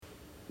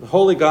The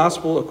Holy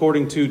Gospel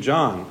according to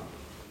John.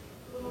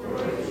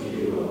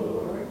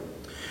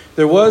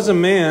 There was a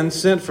man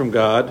sent from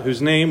God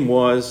whose name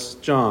was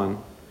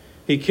John.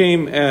 He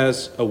came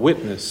as a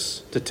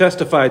witness to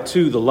testify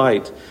to the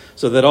light,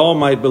 so that all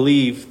might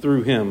believe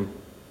through him.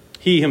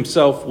 He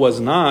himself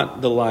was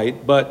not the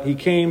light, but he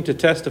came to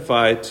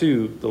testify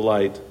to the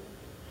light.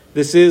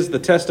 This is the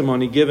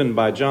testimony given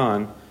by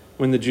John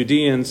when the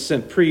Judeans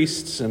sent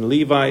priests and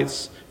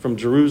Levites from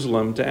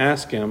Jerusalem to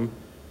ask him,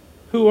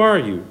 "Who are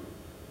you?"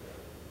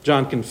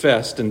 John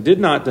confessed and did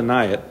not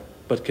deny it,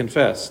 but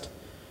confessed,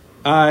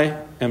 "I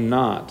am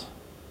not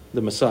the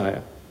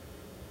Messiah."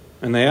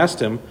 And they asked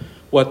him,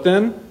 "What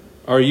then?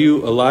 Are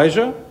you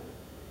Elijah?"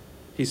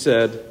 He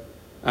said,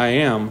 "I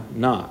am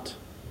not."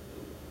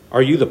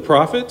 "Are you the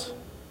prophet?"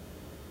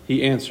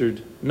 He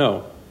answered,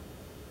 "No."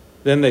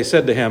 Then they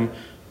said to him,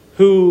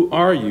 "Who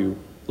are you?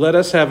 Let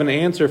us have an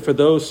answer for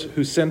those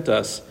who sent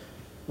us.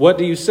 What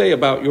do you say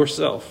about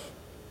yourself?"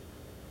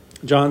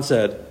 John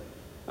said,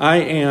 "I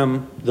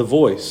am the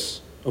voice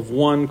of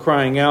one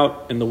crying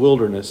out in the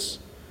wilderness,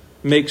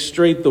 'Make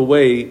straight the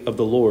way of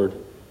the Lord,'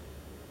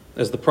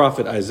 as the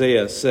prophet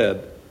Isaiah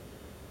said."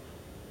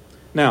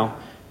 Now,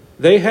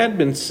 they had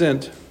been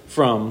sent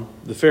from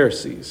the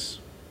Pharisees.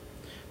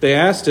 They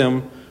asked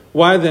him,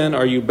 "Why then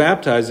are you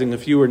baptizing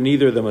if you are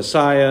neither the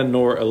Messiah,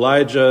 nor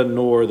Elijah,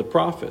 nor the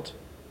prophet?"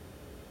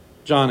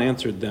 John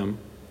answered them,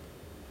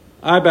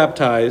 "I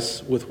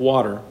baptize with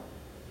water.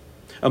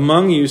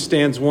 Among you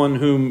stands one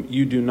whom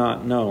you do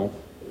not know,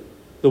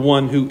 the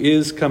one who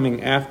is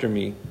coming after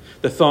me,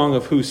 the thong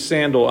of whose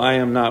sandal I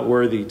am not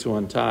worthy to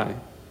untie."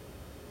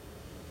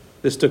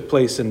 This took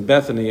place in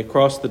Bethany,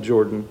 across the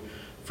Jordan,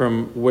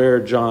 from where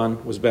John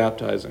was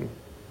baptizing.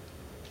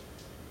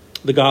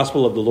 The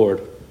Gospel of the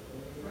Lord.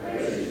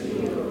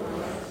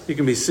 You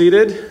can be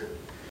seated.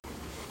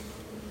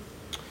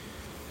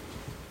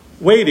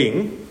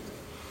 Waiting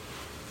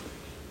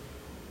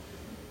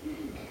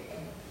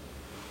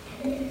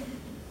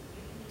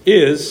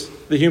is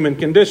the human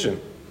condition.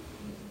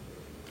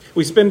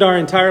 We spend our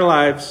entire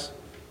lives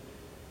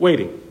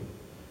waiting.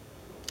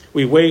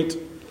 We wait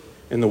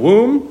in the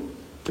womb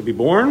to be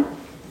born.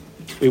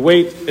 We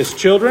wait as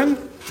children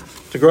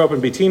to grow up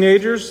and be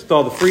teenagers with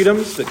all the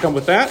freedoms that come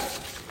with that.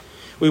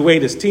 We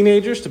wait as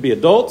teenagers to be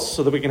adults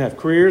so that we can have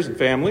careers and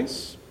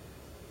families.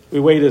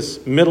 We wait as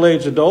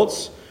middle-aged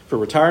adults for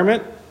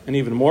retirement and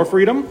even more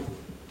freedom.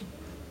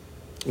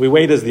 We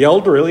wait as the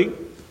elderly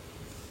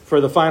for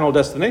the final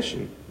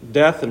destination,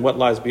 death and what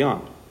lies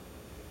beyond.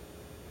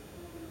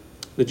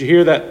 Did you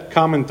hear that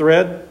common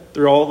thread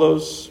through all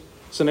those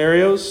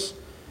scenarios?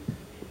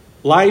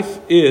 Life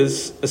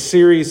is a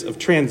series of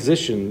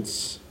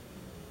transitions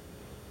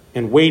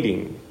and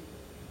waiting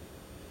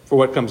for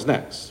what comes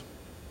next.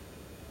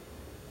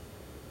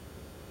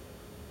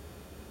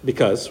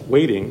 Because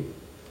waiting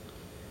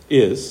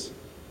is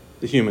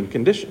the human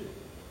condition.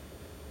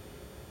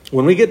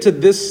 When we get to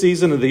this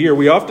season of the year,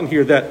 we often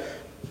hear that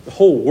the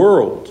whole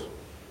world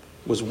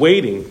was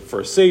waiting for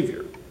a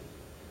Savior.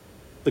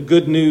 The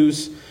good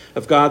news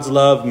of God's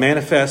love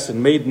manifest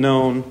and made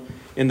known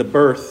in the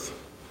birth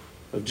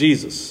of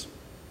Jesus.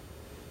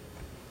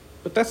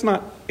 But that's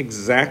not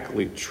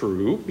exactly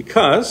true,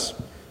 because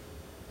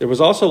there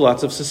was also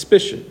lots of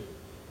suspicion.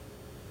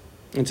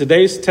 In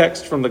today's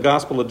text from the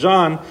Gospel of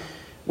John,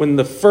 when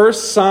the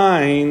first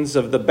signs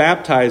of the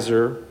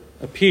baptizer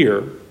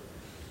appear,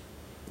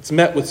 it's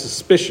met with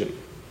suspicion.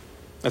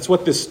 That's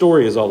what this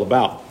story is all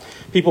about.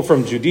 People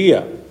from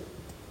Judea,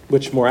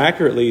 which more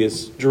accurately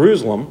is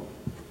Jerusalem,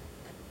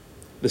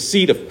 the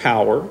seat of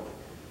power,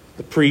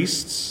 the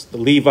priests, the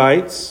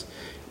Levites,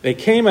 they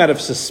came out of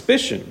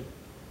suspicion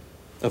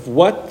of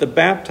what the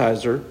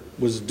baptizer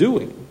was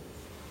doing.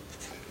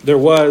 There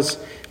was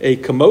a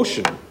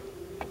commotion.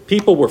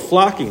 People were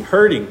flocking,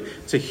 hurting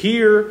to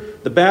hear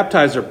the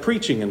baptizer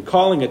preaching and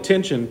calling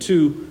attention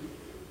to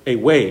a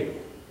way,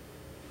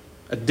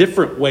 a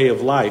different way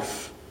of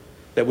life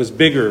that was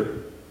bigger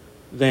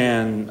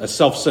than a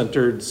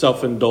self-centered,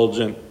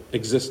 self-indulgent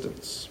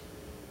existence.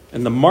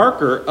 And the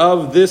marker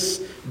of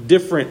this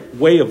different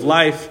way of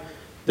life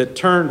that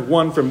turned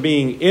one from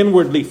being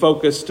inwardly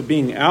focused to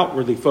being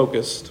outwardly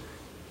focused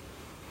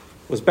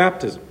was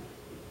baptism.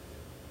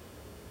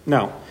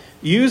 Now,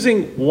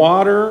 using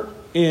water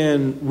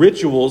in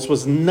rituals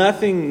was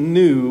nothing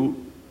new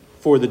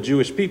for the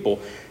Jewish people.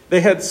 They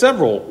had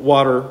several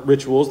water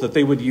rituals that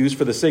they would use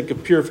for the sake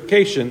of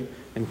purification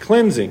and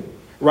cleansing,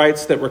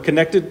 rites that were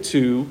connected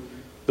to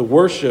the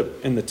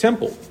worship in the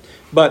temple.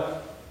 But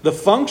the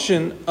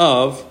function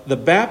of the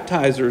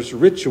baptizer's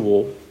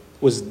ritual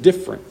was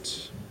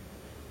different.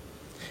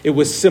 It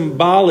was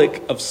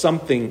symbolic of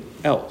something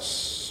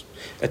else,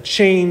 a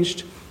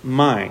changed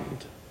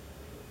mind,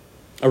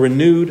 a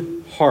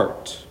renewed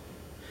heart,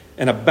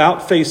 an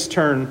about-face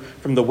turn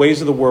from the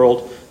ways of the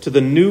world to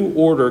the new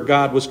order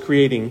God was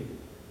creating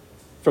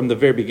from the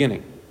very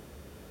beginning.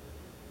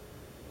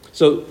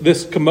 So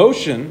this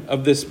commotion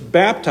of this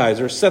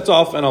baptizer sets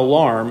off an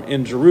alarm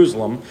in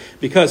Jerusalem,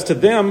 because to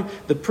them,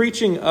 the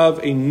preaching of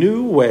a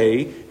new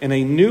way and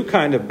a new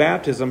kind of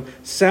baptism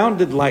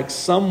sounded like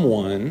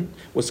someone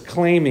was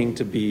claiming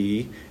to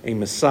be a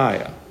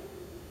Messiah,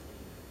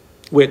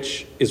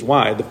 which is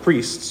why the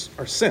priests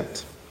are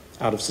sent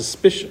out of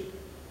suspicion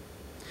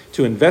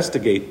to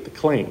investigate the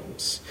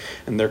claims.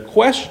 And their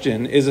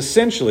question is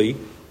essentially,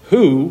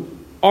 who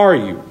are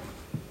you?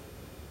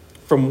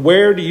 From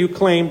where do you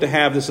claim to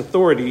have this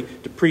authority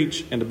to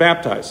preach and to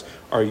baptize?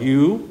 Are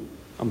you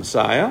a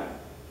Messiah?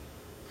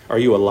 Are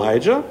you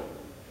Elijah?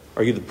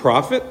 Are you the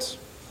prophet?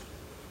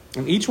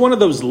 And each one of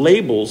those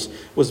labels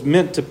was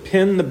meant to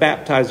pin the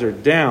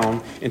baptizer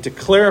down into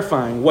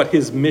clarifying what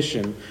his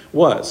mission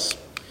was.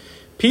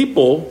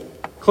 People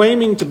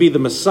claiming to be the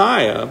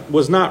Messiah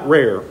was not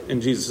rare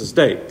in Jesus'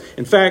 day.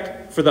 In fact,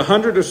 for the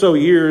 100 or so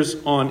years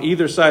on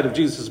either side of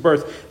Jesus'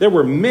 birth, there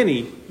were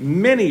many,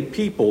 many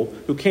people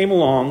who came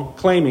along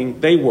claiming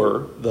they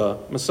were the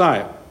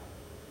Messiah.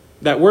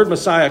 That word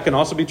Messiah can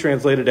also be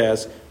translated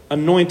as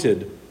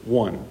anointed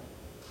one.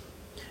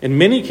 And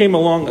many came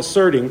along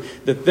asserting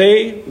that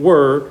they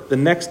were the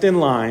next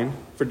in line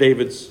for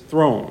David's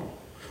throne,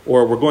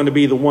 or were going to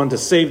be the one to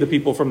save the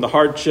people from the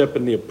hardship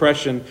and the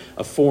oppression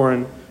of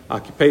foreign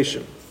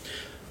occupation.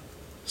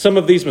 Some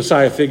of these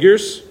Messiah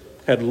figures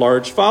had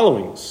large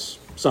followings.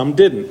 Some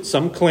didn't.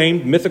 Some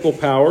claimed mythical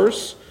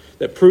powers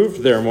that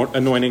proved their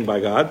anointing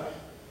by God.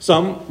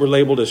 Some were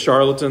labeled as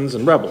charlatans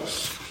and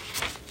rebels.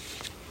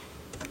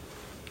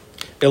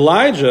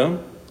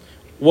 Elijah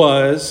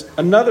was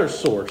another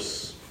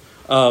source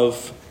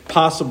of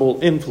possible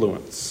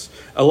influence.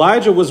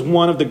 Elijah was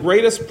one of the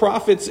greatest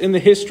prophets in the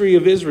history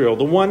of Israel,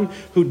 the one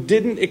who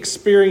didn't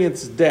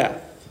experience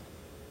death,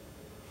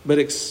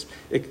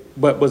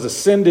 but was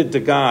ascended to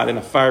God in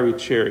a fiery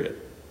chariot,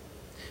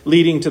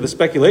 leading to the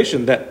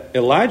speculation that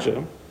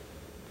Elijah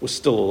was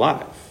still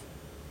alive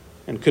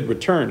and could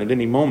return at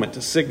any moment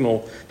to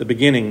signal the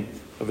beginning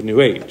of a new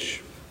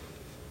age.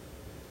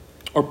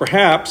 Or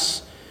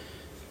perhaps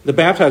the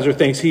baptizer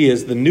thinks he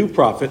is the new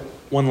prophet,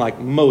 one like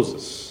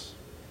Moses,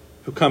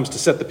 who comes to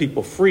set the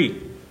people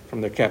free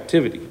from their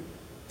captivity.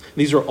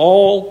 These are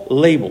all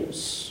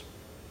labels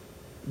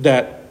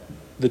that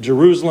the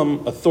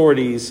Jerusalem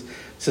authorities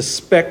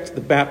suspect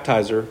the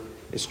baptizer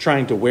is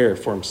trying to wear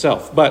for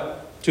himself. But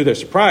to their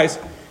surprise,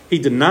 he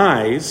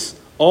denies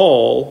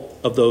all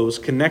of those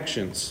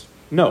connections.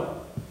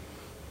 No,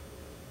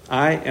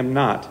 I am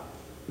not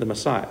the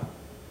Messiah.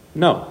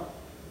 No,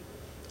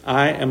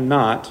 I am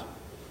not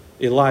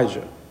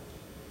Elijah.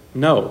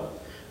 No,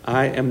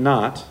 I am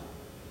not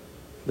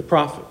the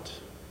prophet.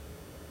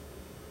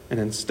 And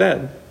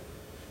instead,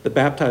 the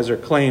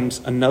baptizer claims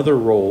another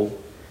role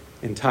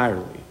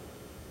entirely,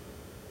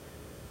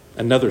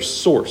 another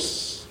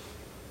source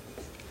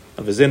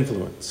of his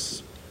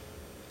influence.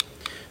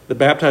 The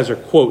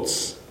baptizer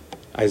quotes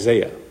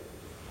Isaiah.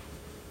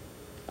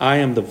 I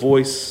am the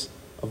voice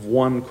of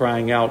one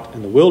crying out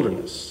in the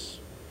wilderness,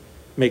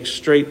 make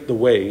straight the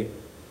way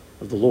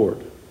of the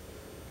Lord.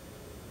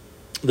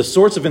 The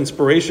source of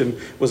inspiration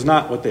was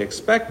not what they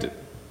expected.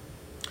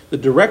 The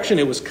direction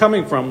it was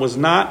coming from was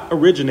not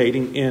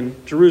originating in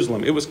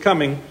Jerusalem. It was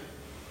coming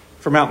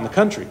from out in the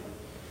country.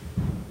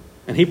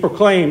 And he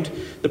proclaimed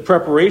the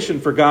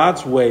preparation for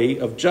God's way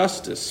of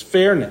justice,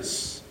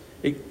 fairness,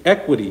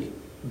 equity,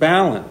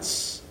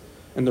 balance,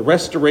 and the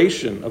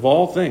restoration of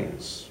all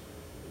things.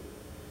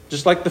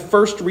 Just like the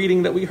first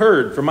reading that we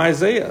heard from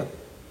Isaiah,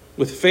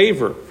 with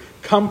favor,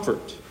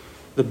 comfort,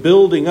 the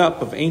building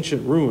up of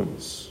ancient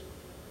ruins.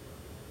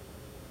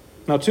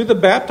 Now, to the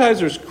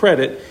baptizer's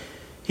credit,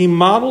 he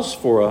models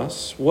for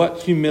us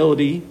what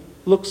humility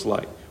looks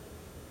like.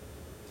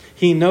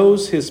 He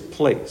knows his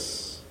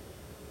place,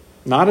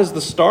 not as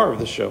the star of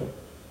the show,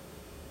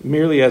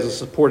 merely as a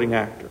supporting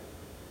actor.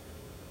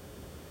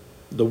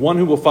 The one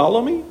who will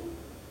follow me?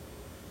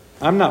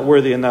 I'm not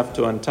worthy enough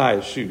to untie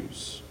his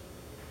shoes.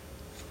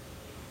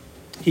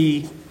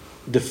 He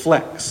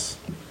deflects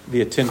the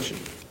attention.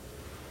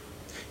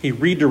 He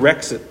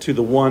redirects it to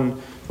the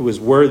one who is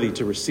worthy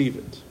to receive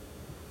it.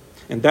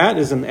 And that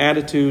is an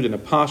attitude and a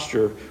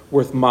posture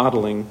worth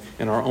modeling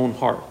in our own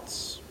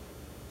hearts.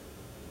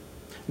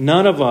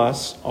 None of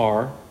us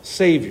are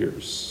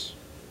saviors.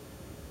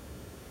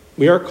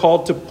 We are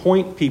called to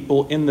point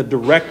people in the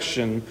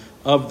direction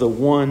of the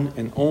one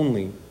and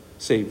only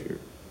Savior.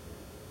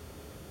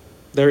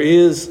 There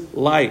is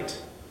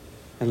light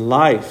and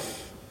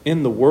life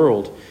in the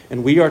world,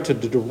 and we are to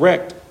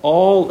direct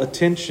all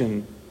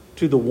attention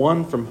to the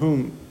one from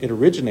whom it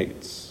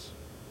originates.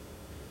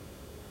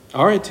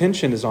 Our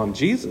attention is on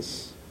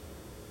Jesus.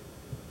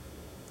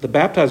 The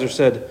baptizer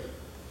said,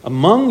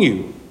 among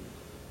you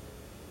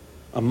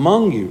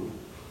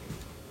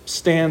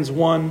stands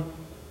one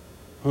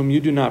whom you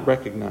do not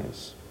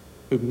recognize,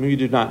 whom you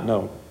do not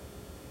know.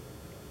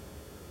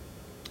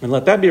 And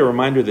let that be a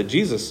reminder that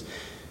Jesus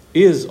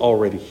is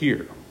already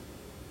here,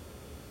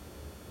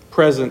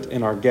 present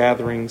in our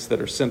gatherings that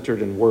are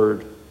centered in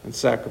word and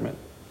sacrament.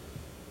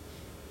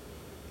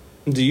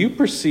 Do you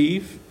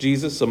perceive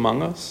Jesus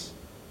among us?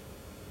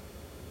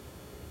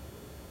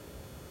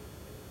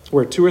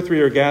 Where 2 or 3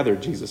 are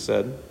gathered, Jesus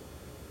said,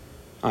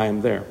 I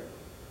am there.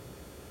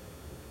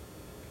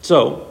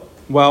 So,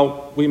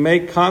 while we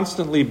may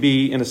constantly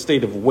be in a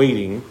state of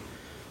waiting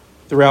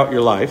throughout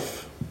your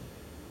life,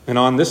 and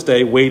on this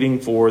day waiting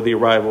for the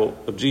arrival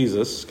of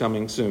Jesus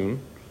coming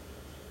soon,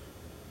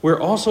 we're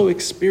also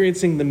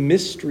experiencing the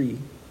mystery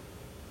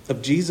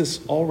of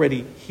Jesus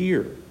already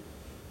here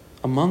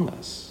among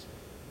us.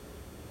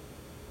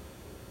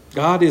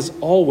 God is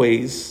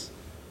always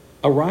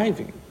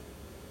arriving.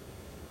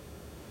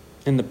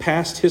 In the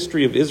past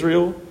history of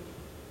Israel,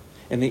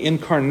 and the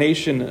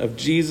incarnation of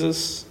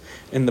Jesus,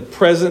 in the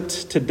present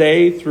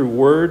today through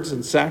words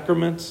and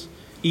sacraments,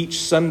 each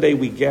Sunday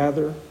we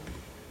gather,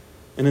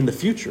 and in the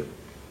future,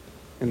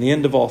 in the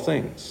end of all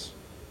things.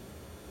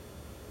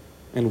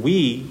 And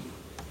we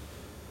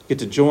get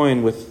to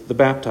join with the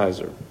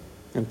baptizer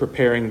in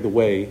preparing the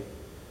way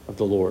of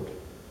the Lord.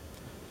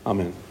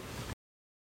 Amen.